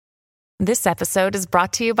This episode is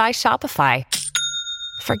brought to you by Shopify.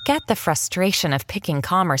 Forget the frustration of picking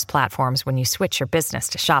commerce platforms when you switch your business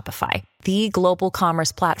to Shopify, the global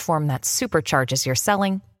commerce platform that supercharges your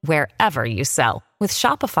selling wherever you sell. With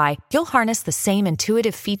Shopify, you'll harness the same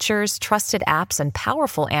intuitive features, trusted apps, and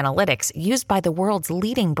powerful analytics used by the world's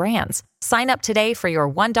leading brands. Sign up today for your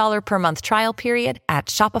 $1 per month trial period at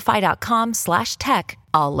shopify.com/tech,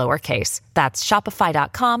 all lowercase. That's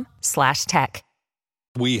shopify.com/tech.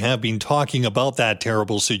 We have been talking about that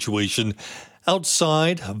terrible situation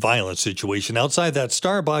outside, a violent situation outside that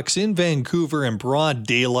Starbucks in Vancouver in broad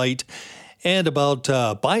daylight, and about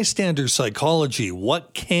bystander psychology.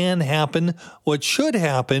 What can happen, what should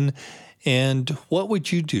happen, and what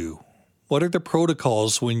would you do? What are the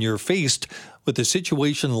protocols when you're faced with a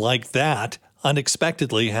situation like that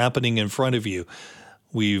unexpectedly happening in front of you?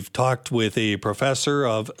 We've talked with a professor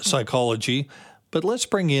of psychology, but let's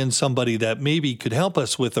bring in somebody that maybe could help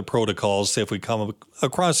us with the protocols if we come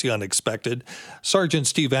across the unexpected. Sergeant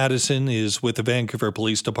Steve Addison is with the Vancouver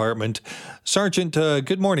Police Department. Sergeant,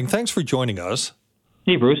 good morning. Thanks for joining us.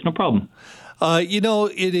 Hey, Bruce, no problem.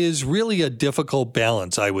 It is really a difficult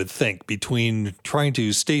balance, I would think, between trying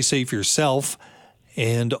to stay safe yourself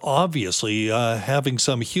and obviously having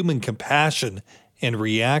some human compassion and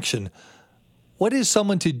reaction. What is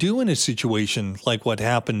someone to do in a situation like what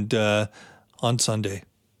happened on Sunday?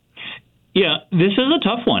 Yeah, this is a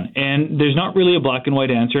tough one, and there's not really a black and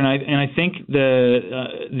white answer. And I think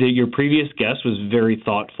your previous guest was very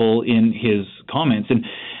thoughtful in his comments, and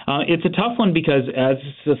it's a tough one because as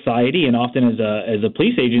a society and often as a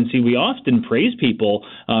police agency, we often praise people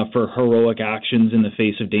for heroic actions in the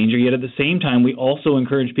face of danger. Yet at the same time, we also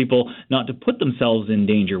encourage people not to put themselves in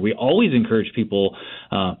danger. We always encourage people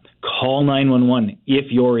call 911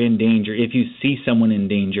 if you're in danger, if you see someone in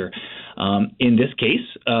danger. In this case,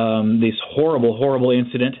 this horrible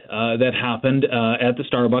incident that happened at the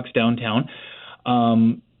Starbucks downtown,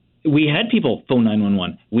 we had people phone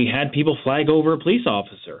 911. We had people flag over a police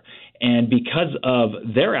officer. And because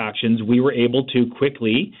of their actions, we were able to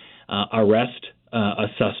quickly arrest a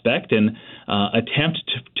suspect and attempt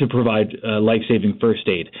to provide life-saving first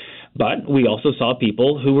aid. But we also saw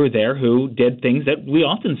people who were there who did things that we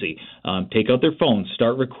often see. Take out their phones,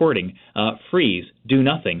 start recording, freeze, do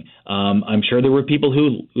nothing. I'm sure there were people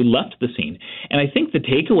who left the scene. And I think the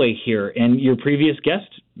takeaway here, and your previous guest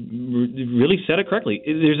really said it correctly,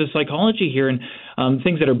 there's a psychology here and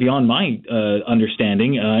things that are beyond my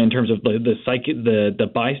understanding in terms of the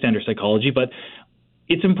bystander psychology. But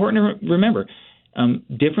it's important to remember,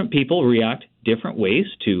 different people react different ways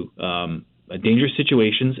to dangerous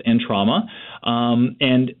situations and trauma.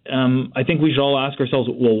 I think we should all ask ourselves,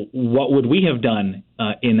 well, what would we have done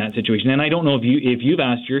in that situation? And I don't know if you've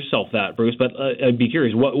asked yourself that, Bruce, but I'd be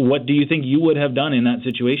curious. What do you think you would have done in that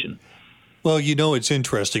situation? Well, it's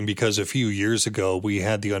interesting because a few years ago, we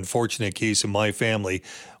had the unfortunate case in my family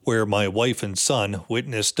where my wife and son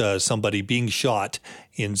witnessed somebody being shot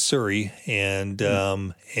in Surrey and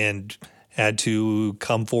had to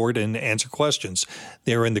come forward and answer questions.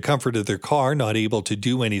 They were in the comfort of their car, not able to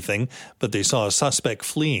do anything, but they saw a suspect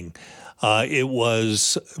fleeing. It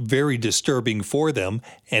was very disturbing for them,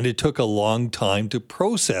 and it took a long time to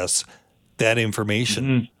process that information.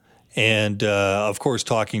 Mm-hmm. And, of course,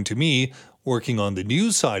 talking to me, working on the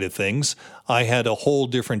news side of things, I had a whole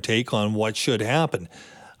different take on what should happen.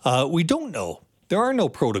 We don't know. There are no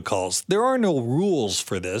protocols. There are no rules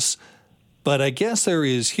for this. But I guess there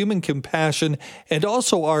is human compassion and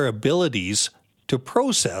also our abilities to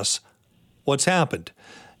process what's happened.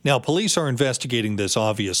 Now, police are investigating this,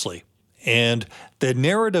 obviously. And the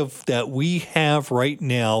narrative that we have right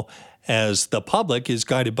now as the public is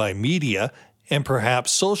guided by media and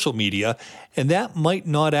perhaps social media, and that might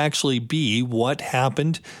not actually be what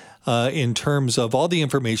happened in terms of all the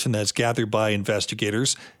information that's gathered by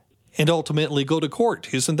investigators and ultimately go to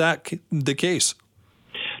court. Isn't that the case?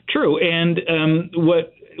 True. And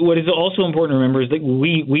what is also important to remember is that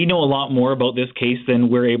we know a lot more about this case than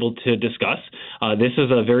we're able to discuss. This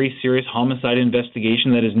is a very serious homicide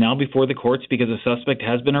investigation that is now before the courts because a suspect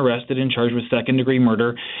has been arrested and charged with second-degree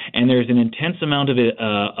murder, and there's an intense amount of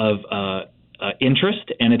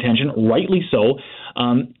interest and attention, rightly so,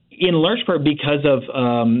 in large part because of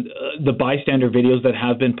the bystander videos that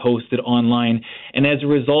have been posted online. And as a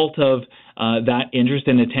result of that interest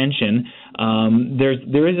and attention,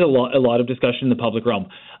 there is a lot of discussion in the public realm.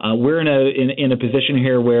 We're in a position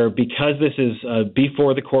here where, because this is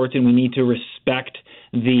before the courts and we need to respect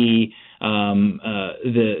the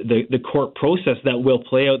the court process that will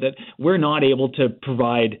play out, that we're not able to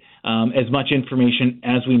provide as much information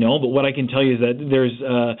as we know. But what I can tell you is that there's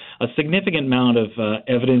a significant amount of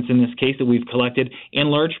evidence in this case that we've collected, in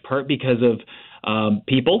large part because of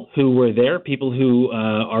people who were there, people who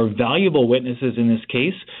are valuable witnesses in this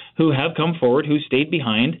case, who have come forward, who stayed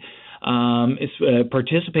behind,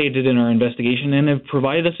 participated in our investigation, and have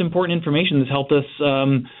provided us important information that's helped us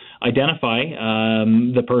identify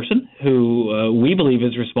the person who we believe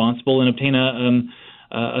is responsible and obtain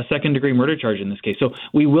a second-degree murder charge in this case. So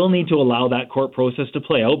we will need to allow that court process to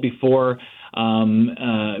play out before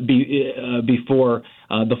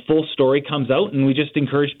the full story comes out. And we just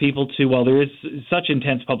encourage people to, while there is such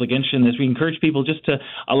intense public interest in this, we encourage people just to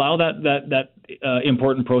allow that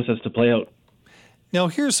important process to play out. Now,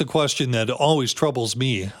 here's the question that always troubles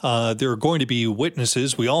me. There are going to be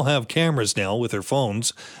witnesses. We all have cameras now with our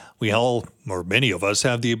phones. We all, or many of us,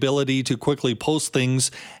 have the ability to quickly post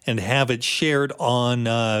things and have it shared on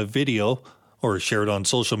video or shared on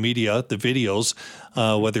social media, the videos,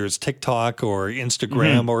 whether it's TikTok or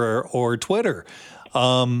Instagram or Twitter.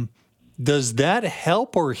 Does that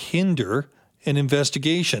help or hinder an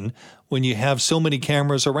investigation when you have so many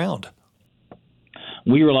cameras around?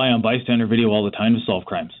 We rely on bystander video all the time to solve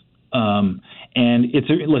crimes. And it's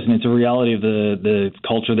a reality of the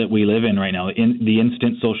culture that we live in right now, in the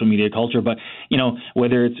instant social media culture. But,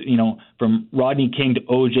 whether it's, from Rodney King to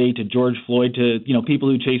OJ to George Floyd to, people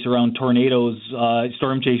who chase around tornadoes,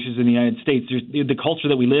 storm chasers in the United States, there's the culture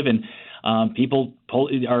that we live in. People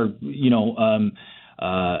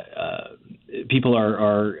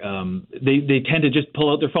they tend to just pull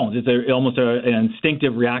out their phones. It's almost an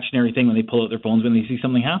instinctive reactionary thing when they pull out their phones when they see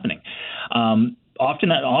something happening.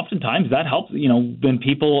 Oftentimes that helps. When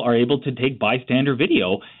people are able to take bystander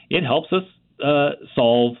video, it helps us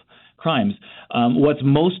solve crimes. What's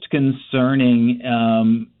most concerning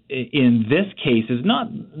in this case is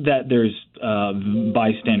not that there's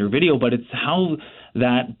bystander video, but it's how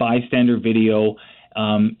that bystander video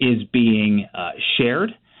is being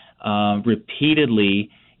shared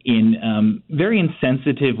repeatedly in very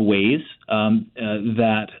insensitive ways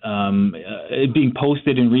that being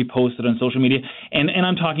posted and reposted on social media. And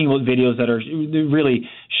I'm talking about videos that are really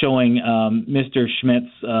showing Mr.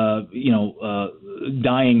 Schmidt's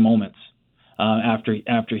dying moments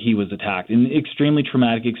after he was attacked. And extremely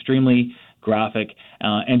traumatic, extremely graphic,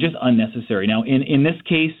 and just unnecessary. Now, in this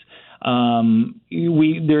case,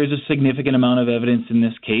 there is a significant amount of evidence in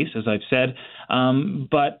this case, as I've said,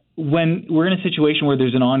 but when we're in a situation where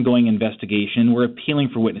there's an ongoing investigation, we're appealing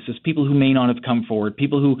for witnesses, people who may not have come forward,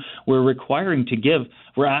 people who we're requiring to give,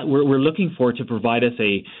 we're looking for to provide us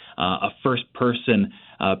a first-person,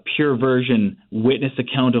 pure version witness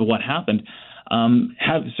account of what happened.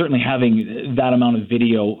 Certainly having that amount of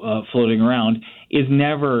video floating around is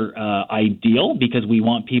never ideal, because we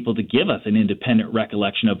want people to give us an independent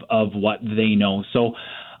recollection of what they know. So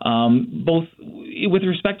both with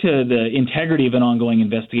respect to the integrity of an ongoing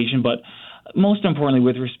investigation, but most importantly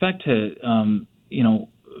with respect to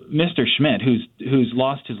Mr. Schmidt, who's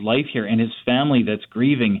lost his life here, and his family that's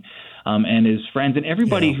grieving, and his friends and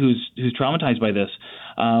everybody who's traumatized by this,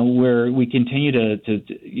 where we continue to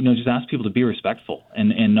just ask people to be respectful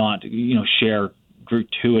and not share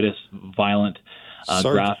gratuitous, violent,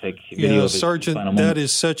 graphic video. Sergeant, that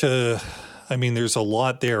is such a. I mean, there's a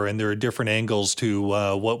lot there, and there are different angles to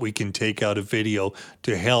what we can take out of video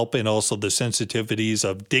to help, and also the sensitivities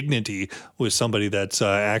of dignity with somebody that's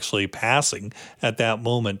actually passing at that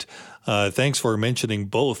moment. Thanks for mentioning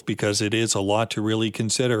both, because it is a lot to really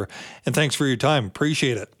consider. And thanks for your time.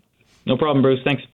 Appreciate it. No problem, Bruce. Thanks.